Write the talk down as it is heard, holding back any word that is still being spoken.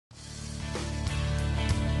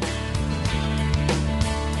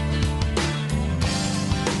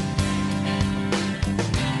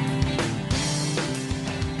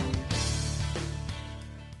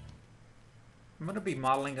to be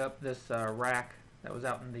modeling up this rack that was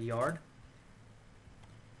out in the yard.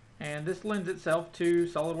 And this lends itself to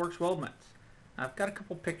SolidWorks Weldments. I've got a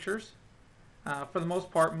couple pictures. For the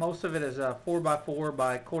most part, most of it is 4x4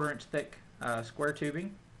 by 1/4 inch thick square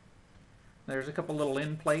tubing. There's a couple little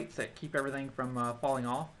end plates that keep everything from falling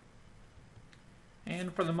off.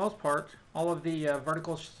 And for the most part, all of the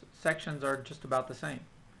vertical sections are just about the same.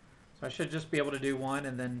 So I should just be able to do one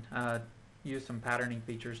and then use some patterning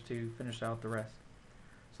features to finish out the rest.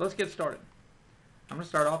 So let's get started. I'm going to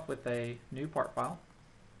start off with a new part file.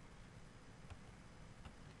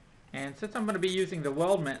 And since I'm going to be using the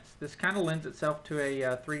weldments, this kind of lends itself to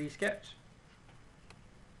a 3D sketch.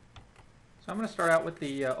 So I'm going to start out with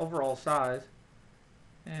the overall size,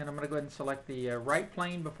 and I'm going to go ahead and select the right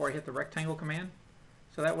plane before I hit the rectangle command.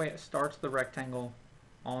 So that way it starts the rectangle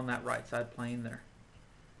on that right side plane there.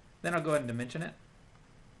 Then I'll go ahead and dimension it.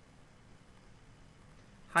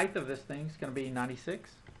 Height of this thing is going to be 96,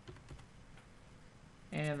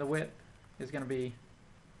 and the width is going to be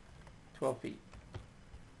 12 feet.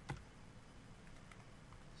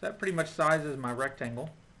 So that pretty much sizes my rectangle.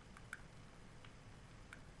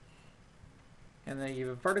 And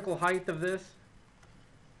the vertical height of this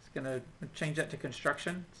is going to change that to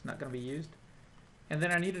construction. It's not going to be used. And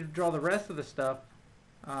then I needed to draw the rest of the stuff,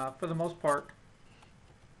 for the most part,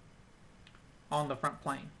 on the front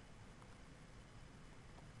plane.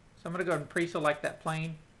 So I'm going to go ahead and pre-select that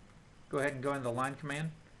plane. Go ahead and go into the line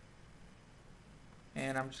command.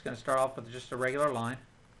 And I'm just going to start off with just a regular line.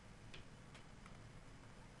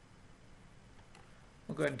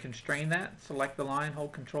 We'll go ahead and constrain that, select the line,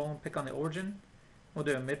 hold control and pick on the origin. We'll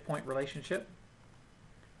do a midpoint relationship.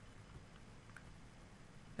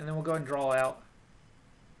 And then we'll go ahead and draw out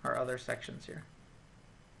our other sections here.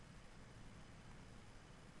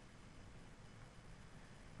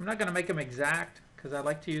 I'm not going to make them exact because I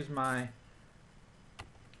like to use my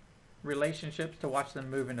relationships to watch them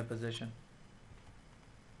move into position.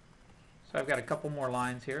 So I've got a couple more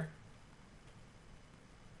lines here.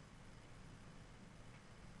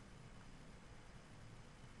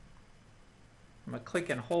 I'm going to click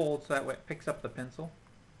and hold so that way it picks up the pencil.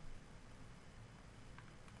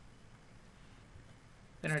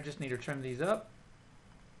 Then I just need to trim these up.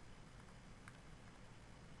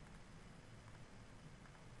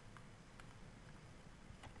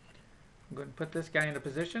 I'm going to put this guy into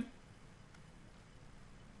position.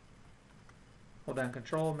 Hold down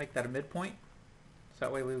control, make that a midpoint. So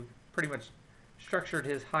that way we've pretty much structured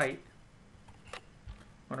his height. I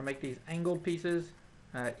want to make these angled pieces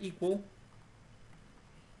equal,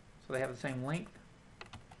 so they have the same length.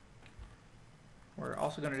 We're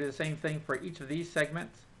also going to do the same thing for each of these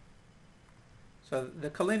segments. So the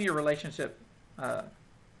collinear relationship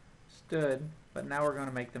stood, but now we're going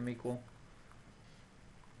to make them equal.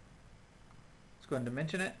 Let's go ahead and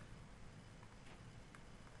dimension it.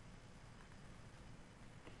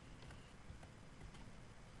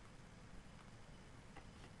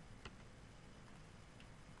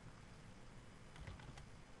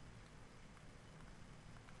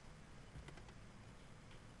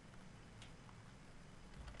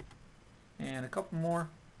 And a couple more.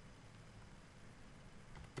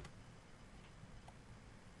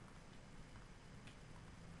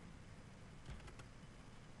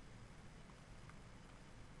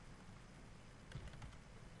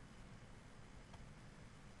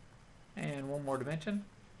 And one more dimension.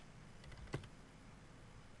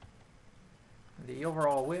 The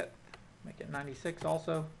overall width, make it 96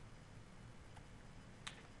 also.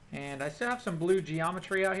 And I still have some blue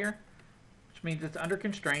geometry out here, which means it's under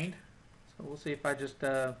constrained. So we'll see if I just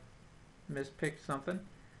mispicked something.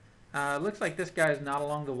 Looks like this guy is not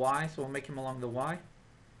along the Y, so we'll make him along the Y.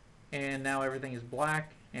 And now everything is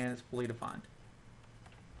black and it's fully defined.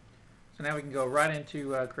 So now we can go right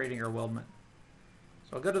into creating our weldment.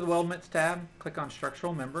 So I'll go to the Weldments tab, click on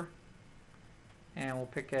Structural Member, and we'll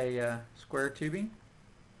pick a square tubing.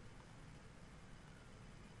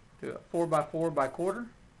 Do a 4x4 by 1/4.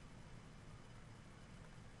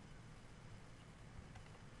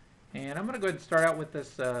 And I'm going to go ahead and start out with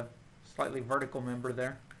this slightly vertical member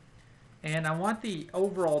there. And I want the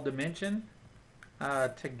overall dimension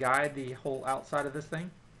to guide the whole outside of this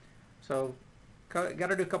thing. So got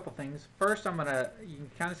to do a couple things. First, you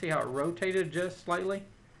can kind of see how it rotated just slightly.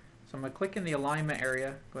 So I'm going to click in the alignment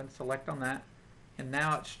area, go ahead and select on that. And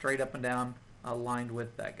now it's straight up and down aligned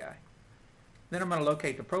with that guy. Then I'm going to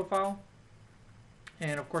locate the profile.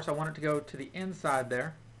 And of course I want it to go to the inside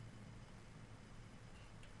there.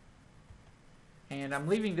 And I'm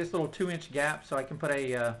leaving this little 2-inch gap so I can put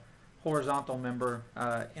a horizontal member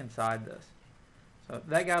inside this. So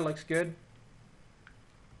that guy looks good.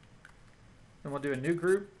 Then we'll do a new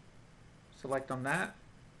group, select on that.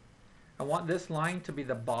 I want this line to be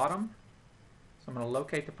the bottom, so I'm going to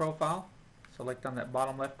locate the profile, select on that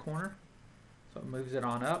bottom left corner, so it moves it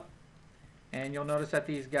on up. And you'll notice that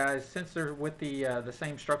these guys, since they're with the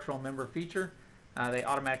same structural member feature, they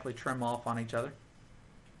automatically trim off on each other.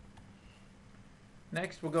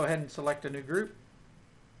 Next, we'll go ahead and select a new group.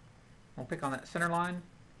 We'll pick on that center line.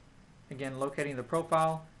 Again, locating the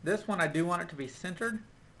profile. This one I do want it to be centered,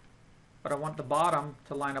 but I want the bottom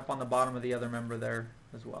to line up on the bottom of the other member there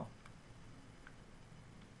as well.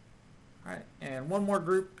 Alright, and one more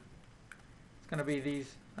group. It's going to be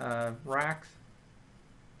these racks.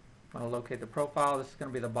 I'm going to locate the profile. This is going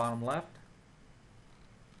to be the bottom left.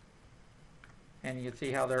 And you can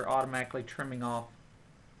see how they're automatically trimming off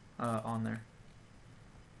on there.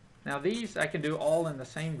 Now these I can do all in the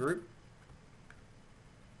same group.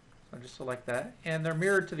 So I'll just select that. And they're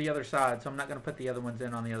mirrored to the other side, so I'm not going to put the other ones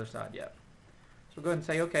in on the other side yet. So we'll go ahead and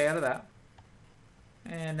say OK out of that.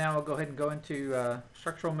 And now I'll go ahead and go into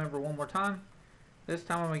structural member one more time. This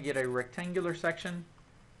time I'm going to get a rectangular section.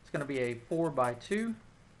 It's going to be a 4x2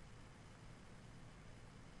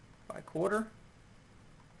 by quarter.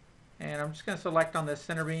 And I'm just going to select on this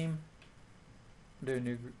center beam, do a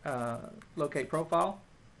new locate profile,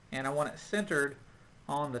 and I want it centered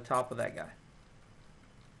on the top of that guy.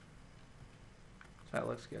 So that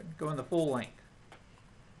looks good. Go in the full length.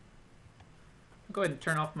 I'll go ahead and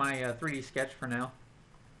turn off my 3D sketch for now.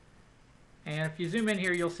 And if you zoom in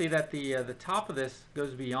here, you'll see that the top of this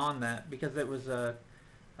goes beyond that because it was a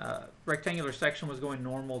rectangular section was going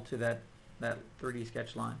normal to that 3D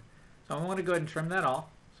sketch line. So I want to go ahead and trim that off.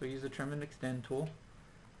 So use the trim and extend tool.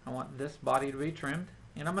 I want this body to be trimmed,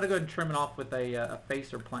 and I'm going to go ahead and trim it off with a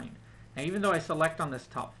face or plane. Now even though I select on this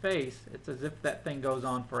top face, it's as if that thing goes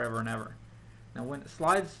on forever and ever. Now when it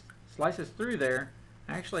slices through there,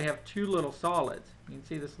 I actually have two little solids. You can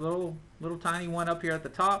see this little tiny one up here at the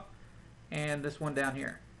top and this one down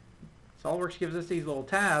here. SolidWorks gives us these little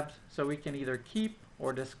tabs so we can either keep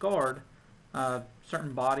or discard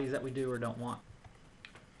certain bodies that we do or don't want.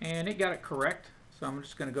 And it got it correct, so I'm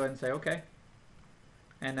just going to go ahead and say OK.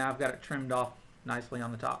 And now I've got it trimmed off nicely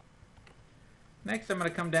on the top. Next I'm going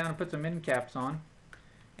to come down and put some end caps on.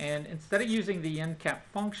 And instead of using the end cap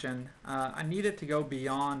function, I need it to go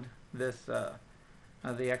beyond this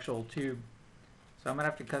the actual tube. So I'm going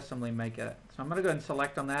to have to customly make it. So I'm going to go ahead and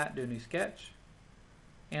select on that, do a new sketch.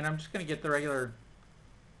 And I'm just going to get the regular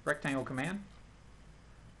rectangle command.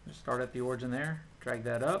 Just start at the origin there, drag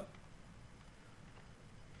that up.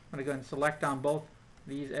 I'm going to go ahead and select on both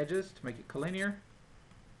these edges to make it collinear,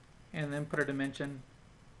 and then put a dimension.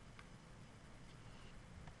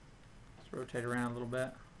 Let's rotate around a little bit.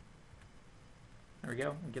 There we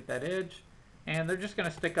go, and get that edge. And they're just going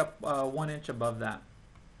to stick up 1 inch above that.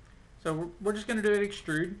 So we're just going to do it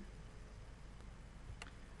extrude.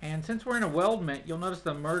 And since we're in a weldment, you'll notice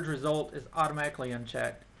the merge result is automatically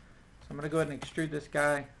unchecked. So I'm going to go ahead and extrude this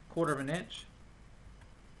guy 1/4 of an inch.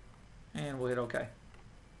 And we'll hit OK.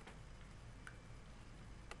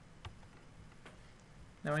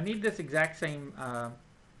 Now I need this exact same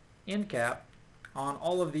end cap on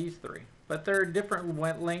all of these three, but they're different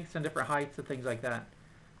lengths and different heights and things like that.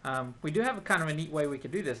 We do have a kind of a neat way we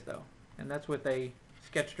could do this though, and that's with a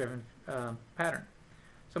sketch-driven pattern.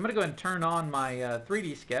 So I'm going to go ahead and turn on my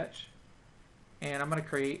 3D sketch, and I'm going to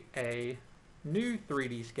create a new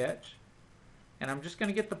 3D sketch, and I'm just going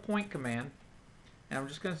to get the point command, and I'm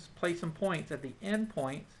just going to place some points at the end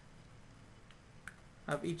points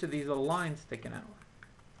of each of these little lines sticking out.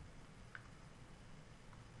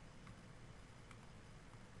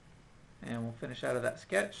 And we'll finish out of that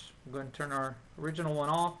sketch. We'll go ahead and turn our original one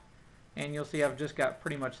off, and you'll see I've just got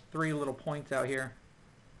pretty much 3 little points out here.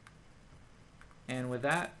 And with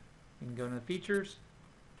that, you can go into the features,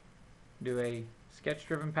 do a sketch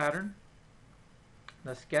driven pattern.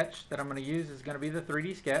 The sketch that I'm going to use is going to be the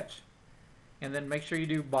 3D sketch, and then make sure you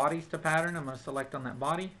do bodies to pattern. I'm going to select on that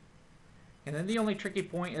body, and then the only tricky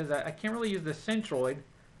point is I can't really use the centroid,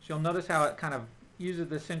 so you'll notice how it kind of uses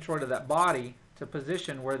the centroid of that body to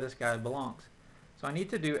position where this guy belongs. So I need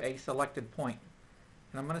to do a selected point,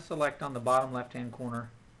 and I'm going to select on the bottom left hand corner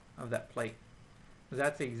of that plate, because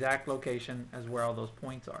that's the exact location as where all those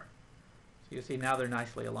points are. So you see now they're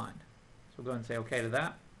nicely aligned. So we'll go ahead and say OK to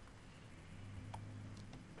that.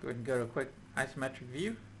 Go ahead and go to a quick isometric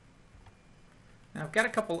view. Now I've got a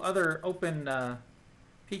couple other open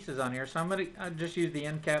pieces on here, so I'm going to just use the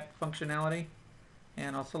Endcap functionality,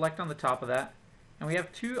 and I'll select on the top of that. And we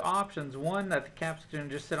have 2 options. One, that the cap's going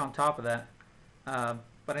to just sit on top of that,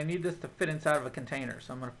 but I need this to fit inside of a container,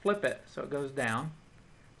 so I'm going to flip it so it goes down.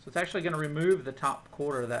 So it's actually going to remove the top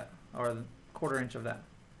quarter of that, or the 1/4 inch of that.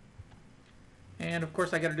 And of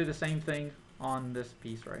course I got to do the same thing on this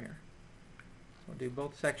piece right here. So we'll do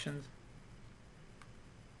both sections,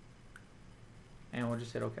 and we'll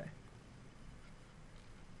just hit OK.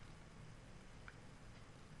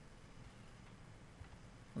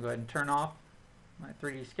 We'll go ahead and turn off my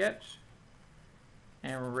 3D sketch,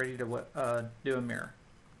 and we're ready to do a mirror.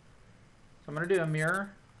 So I'm going to do a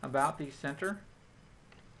mirror about the center.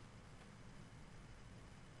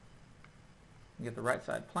 Get the right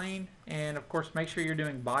side plane, and of course make sure you're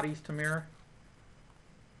doing bodies to mirror.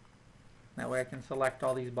 That way I can select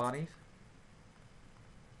all these bodies.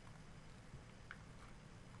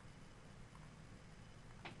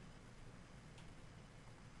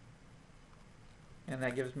 And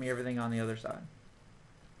that gives me everything on the other side.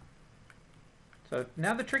 So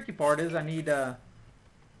now the tricky part is I need and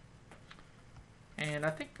I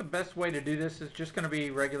think the best way to do this is just going to be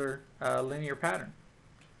regular linear pattern.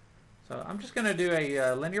 So I'm just going to do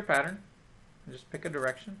a linear pattern and just pick a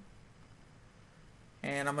direction,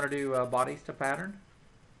 and I'm going to do bodies to pattern,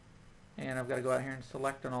 and I've got to go out here and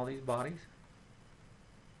select on all these bodies.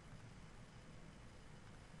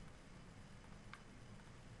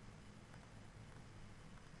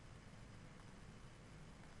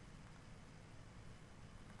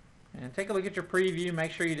 And take a look at your preview,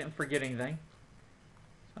 make sure you didn't forget anything.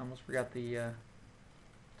 So I almost forgot the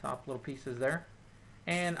top little pieces there.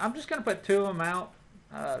 And I'm just going to put 2 of them out.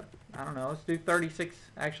 I don't know, let's do 36,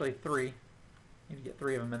 actually 3. Need to get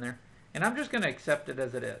 3 of them in there. And I'm just going to accept it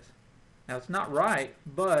as it is. Now it's not right,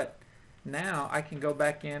 but now I can go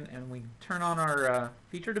back in and we turn on our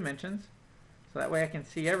feature dimensions. So that way I can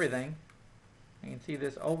see everything. I can see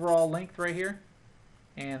this overall length right here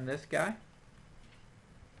and this guy.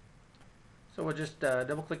 So we'll just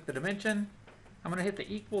double click the dimension. I'm going to hit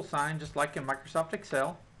the equal sign just like in Microsoft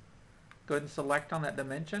Excel. Go ahead and select on that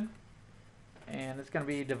dimension, and it's going to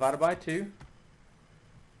be divided by 2,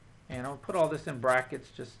 and I'll put all this in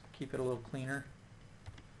brackets, just keep it a little cleaner,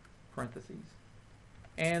 parentheses.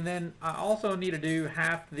 And then I also need to do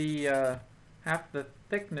half the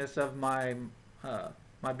thickness of my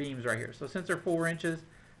my beams right here. So since they're 4 inches,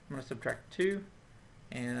 I'm going to subtract 2,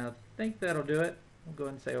 and I think that'll do it. We'll go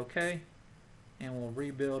ahead and say OK, and we'll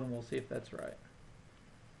rebuild and we'll see if that's right.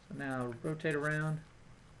 So now rotate around,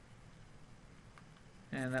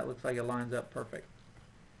 and that looks like it lines up perfect.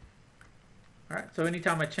 Alright, so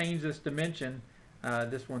anytime I change this dimension,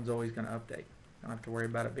 this one's always going to update. I don't have to worry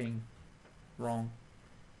about it being wrong.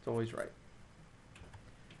 It's always right.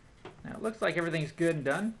 Now it looks like everything's good and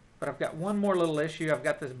done, but I've got one more little issue. I've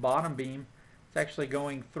got this bottom beam. It's actually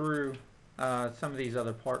going through some of these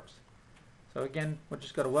other parts. So again, we'll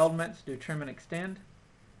just go to Weldments, do Trim and Extend.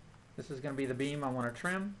 This is going to be the beam I want to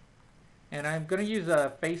trim. And I'm going to use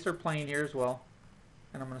a facer plane here as well.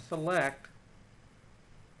 And I'm going to select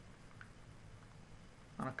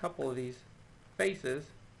on a couple of these faces,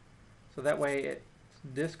 so that way it's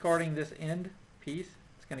discarding this end piece.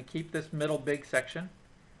 It's going to keep this middle big section.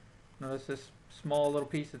 Notice this small little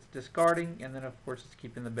piece it's discarding, and then of course it's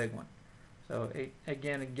keeping the big one. So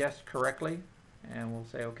again, it guessed correctly, and we'll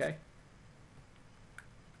say OK.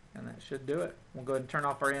 And that should do it. We'll go ahead and turn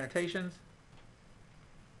off our annotations.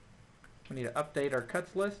 We need to update our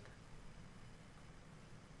cuts list.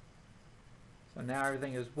 So now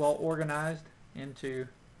everything is well organized into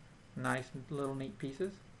nice little neat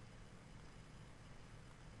pieces.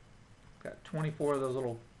 Got 24 of those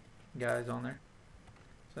little guys on there.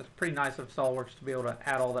 So it's pretty nice of SolidWorks to be able to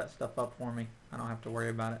add all that stuff up for me. I don't have to worry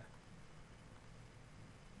about it.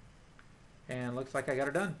 And looks like I got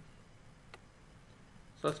it done.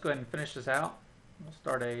 So let's go ahead and finish this out. We'll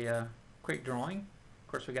start a quick drawing.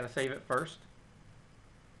 Of course we got to save it first.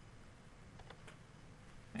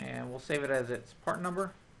 And we'll save it as its part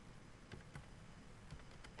number.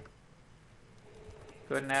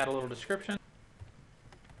 Go ahead and add a little description.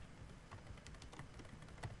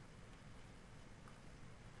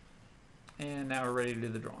 And now we're ready to do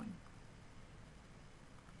the drawing.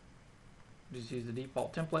 Just use the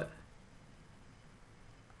default template.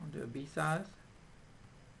 I'll do a B size.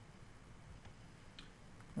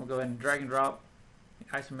 We'll go ahead and drag and drop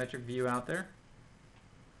the isometric view out there.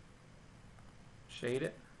 Shade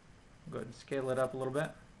it. Go ahead and scale it up a little bit.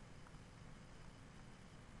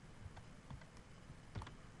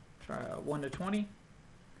 Try 1 to 20.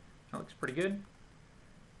 That looks pretty good.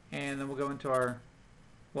 And then we'll go into our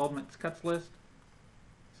Weldments cuts list.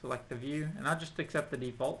 Select the view, and I'll just accept the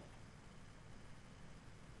default.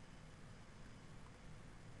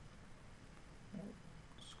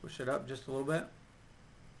 Squish it up just a little bit.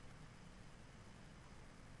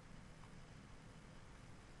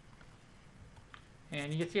 And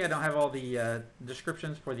And you can see I don't have all the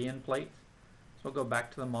descriptions for the end plates. So I'll go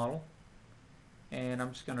back to the model. And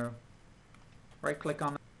I'm just going to right click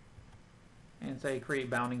on it and say create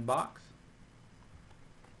bounding box.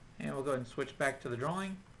 And we'll go ahead and switch back to the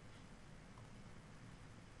drawing.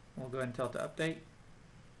 We'll go ahead and tell it to update.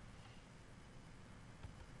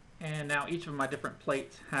 And now each of my different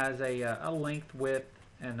plates has a length, width,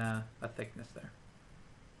 and a thickness there.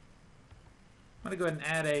 I'm going to go ahead and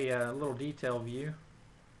add a little detail view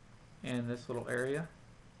in this little area.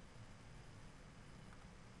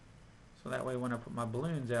 So that way when I put my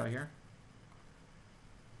balloons out here,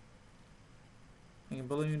 I can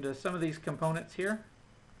balloon to some of these components here.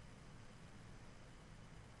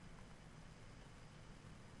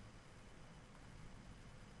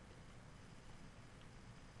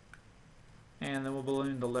 And then we'll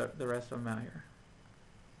balloon the rest of them out here.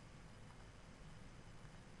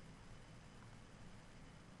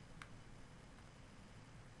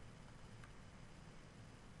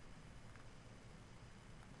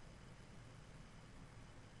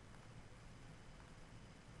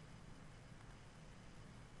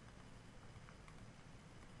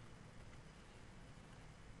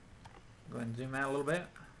 Go ahead and zoom out a little bit.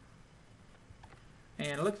 And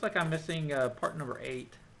it looks like I'm missing part number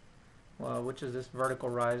 8, which is this vertical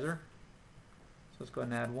riser. So let's go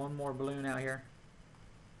ahead and add one more balloon out here.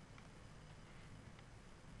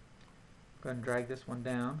 Go ahead and drag this one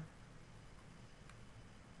down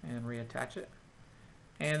and reattach it.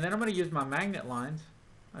 And then I'm going to use my magnet lines.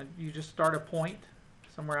 You just start a point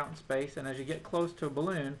somewhere out in space, and as you get close to a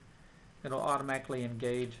balloon, it'll automatically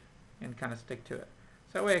engage and kind of stick to it.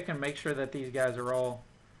 So that way I can make sure that these guys are all,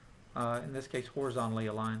 in this case, horizontally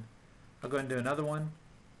aligned. I'll go ahead and do another one.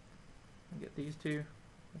 I'll get these 2,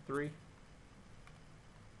 3.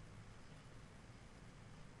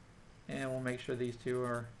 And we'll make sure these 2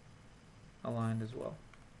 are aligned as well.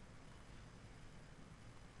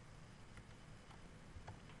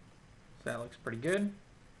 So that looks pretty good.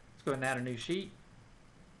 Let's go ahead and add a new sheet.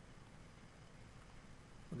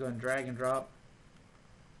 We'll go ahead and drag and drop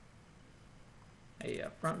a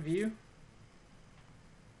front view.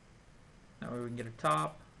 That way we can get a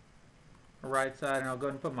top, a right side, and I'll go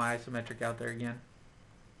ahead and put my isometric out there again.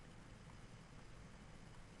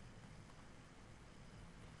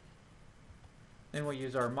 Then we'll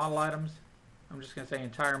use our model items. I'm just going to say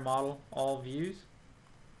entire model, all views.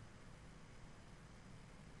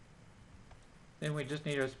 Then we just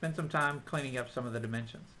need to spend some time cleaning up some of the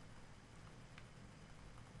dimensions.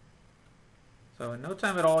 So in no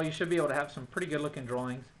time at all, you should be able to have some pretty good looking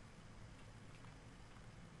drawings.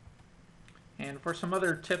 And for some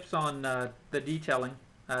other tips on the detailing,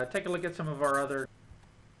 take a look at some of our other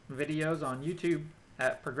videos on YouTube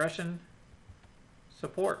at Progression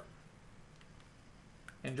Support.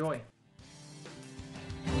 Enjoy.